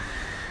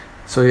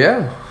So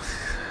yeah,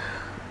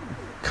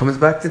 comes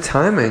back to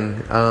timing.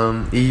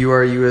 EUR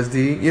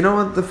USD. You know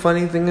what the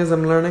funny thing is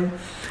I'm learning?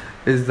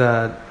 Is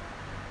that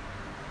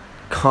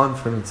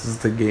confidence is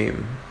the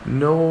game.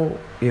 No,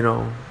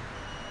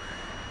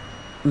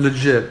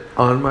 legit,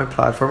 on my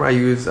platform, I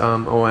use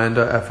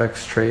Oanda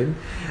FX Trade.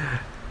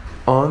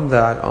 On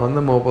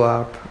the mobile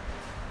app,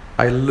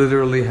 I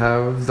literally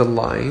have the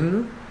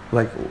line,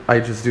 like I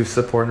just do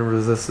support and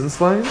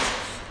resistance lines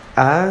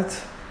at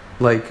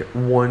like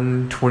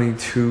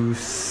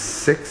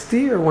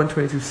 122.60 or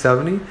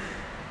 122.70,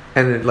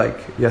 and it, like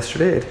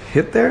yesterday it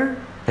hit there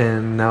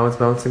and now it's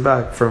bouncing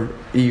back from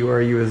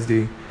EUR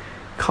USD.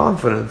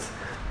 Confidence.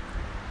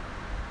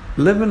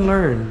 Live and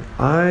learn.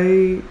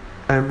 I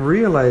am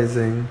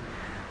realizing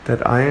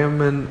that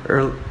I'm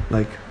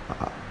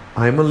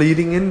a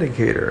leading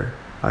indicator.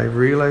 I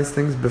realize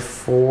things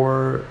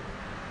before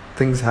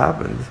things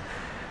happen.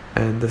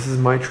 And this is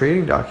my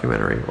trading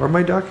documentary, or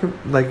my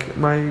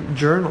my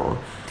journal.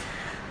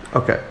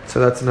 Okay, so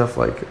that's enough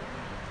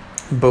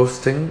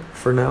boasting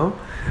for now.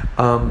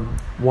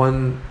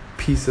 One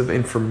piece of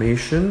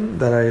information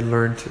that I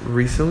learned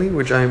recently,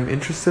 which I'm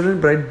interested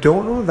in, but I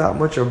don't know that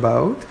much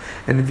about.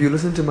 And if you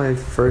listen to my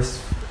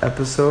first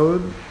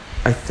episode,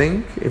 I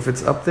think if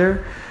it's up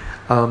there,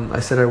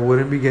 I said I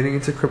wouldn't be getting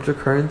into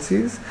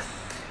cryptocurrencies,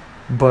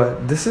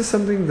 but this is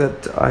something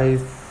that I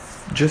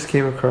just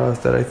came across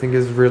that I think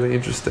is really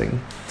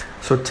interesting.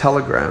 So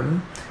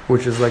Telegram,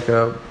 which is like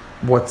a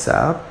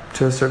WhatsApp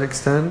to a certain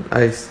extent,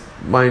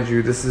 mind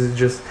you, this is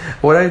just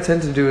what I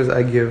tend to do is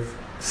I give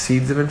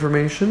seeds of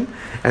information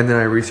and then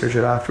I research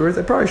it afterwards.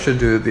 I probably should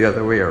do it the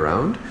other way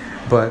around,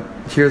 but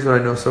here's what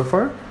I know so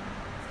far.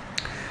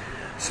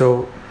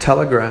 So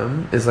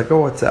Telegram is like a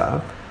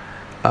WhatsApp.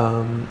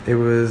 It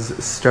was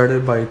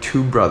started by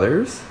two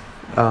brothers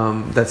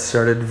that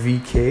started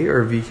VK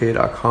or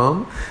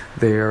VK.com.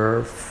 They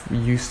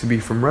used to be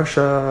from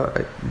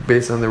Russia.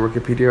 Based on their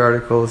Wikipedia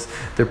articles,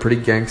 they're pretty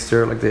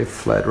gangster. Like they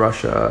fled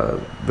Russia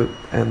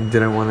and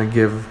didn't want to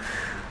give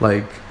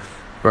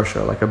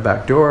Russia a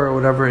backdoor or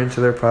whatever into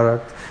their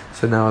product.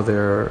 So now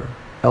they're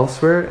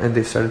elsewhere and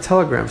they started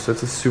Telegram. So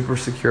it's a super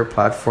secure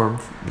platform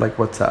like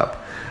WhatsApp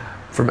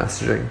for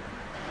messaging.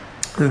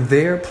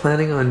 They're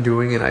planning on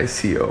doing an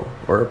ICO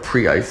or a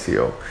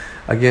pre-ICO.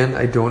 Again,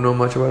 I don't know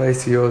much about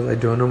ICOs. I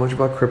don't know much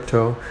about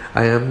crypto.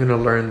 I am going to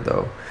learn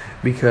though,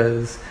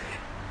 because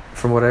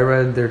from what I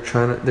read,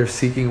 they're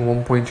seeking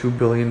 $1.2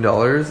 billion in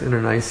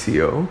an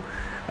ICO.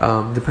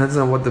 Depends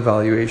on what the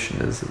valuation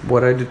is.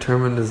 What I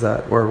determined is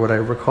that, or what I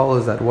recall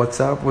is that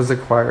WhatsApp was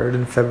acquired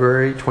in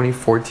February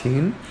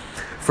 2014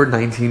 for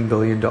 $19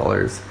 billion.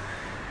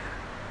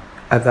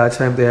 At that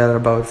time, they had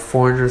about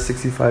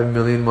 465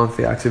 million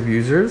monthly active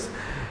users.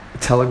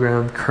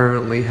 Telegram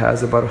currently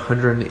has about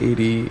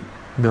 180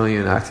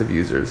 million active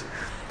users.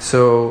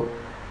 So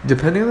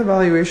depending on the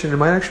valuation, it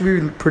might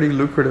actually be pretty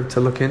lucrative to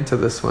look into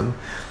this one.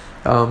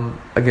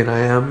 Again, I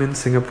am in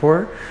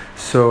Singapore,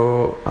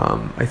 so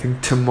I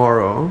think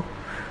tomorrow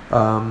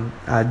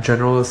at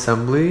General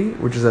Assembly,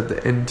 which is at the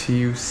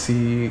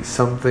NTUC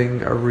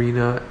something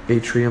arena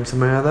atrium,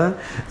 something like that,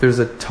 there's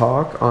a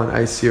talk on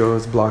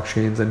ICOs,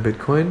 blockchains, and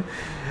Bitcoin.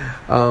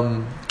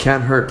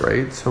 Can't hurt,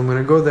 right? So I'm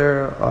gonna go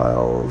there.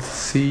 I'll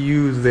see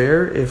you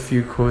there if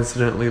you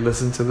coincidentally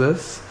listen to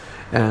this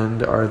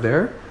and are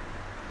there.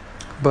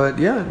 But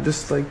yeah,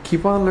 just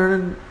keep on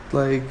learning.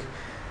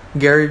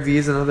 Gary Vee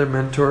is another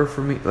mentor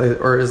for me,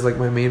 or is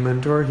my main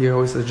mentor. He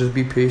always says, just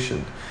be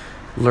patient,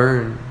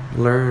 learn,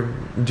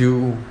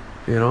 do,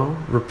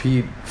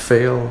 repeat,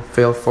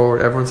 fail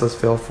forward. Everyone says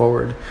fail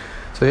forward.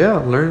 So yeah,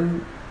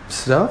 learn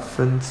stuff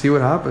and see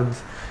what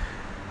happens.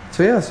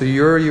 So yeah, so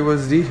EUR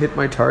USD hit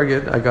my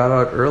target. I got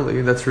out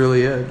early. That's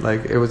really it.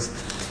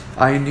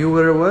 I knew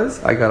what it was.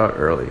 I got out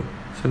early.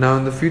 So now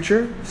in the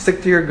future,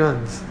 stick to your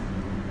guns,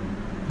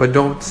 but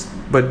don't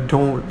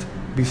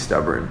be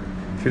stubborn,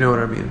 if you know what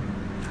I mean.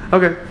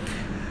 Okay.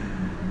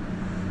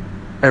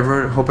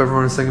 Hope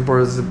everyone in Singapore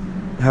is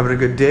having a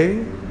good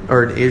day,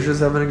 or in Asia is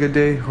having a good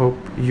day. Hope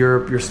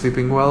Europe you're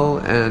sleeping well,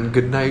 and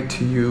good night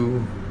to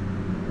you,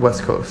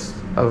 West Coast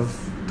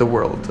of the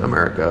world,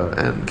 America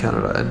and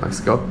Canada and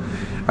Mexico.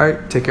 All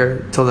right, take care.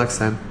 Till next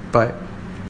time. Bye.